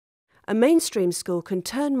a mainstream school can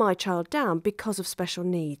turn my child down because of special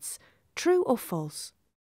needs. True or false?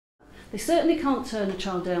 They certainly can't turn a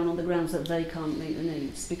child down on the grounds that they can't meet the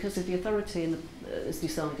needs, because if the authority has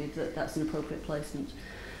decided that that's an appropriate placement,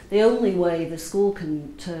 the only way the school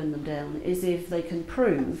can turn them down is if they can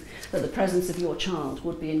prove that the presence of your child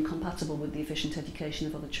would be incompatible with the efficient education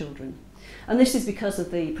of other children. And this is because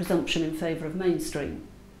of the presumption in favour of mainstream.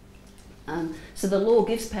 So the law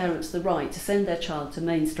gives parents the right to send their child to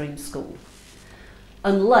mainstream school,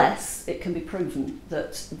 unless it can be proven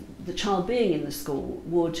that the child being in the school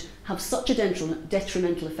would have such a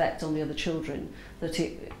detrimental effect on the other children that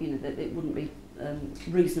it wouldn't be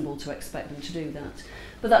reasonable to expect them to do that.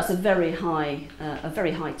 But that's a very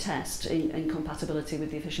high test in compatibility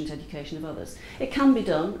with the efficient education of others. It can be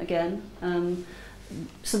done, again.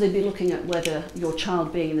 So they'd be looking at whether your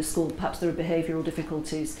child being in the school, perhaps there are behavioural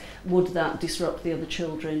difficulties, would that disrupt the other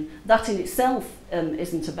children? That in itself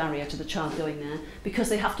isn't a barrier to the child going there, because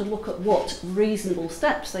they have to look at what reasonable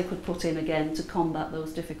steps they could put in again to combat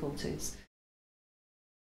those difficulties.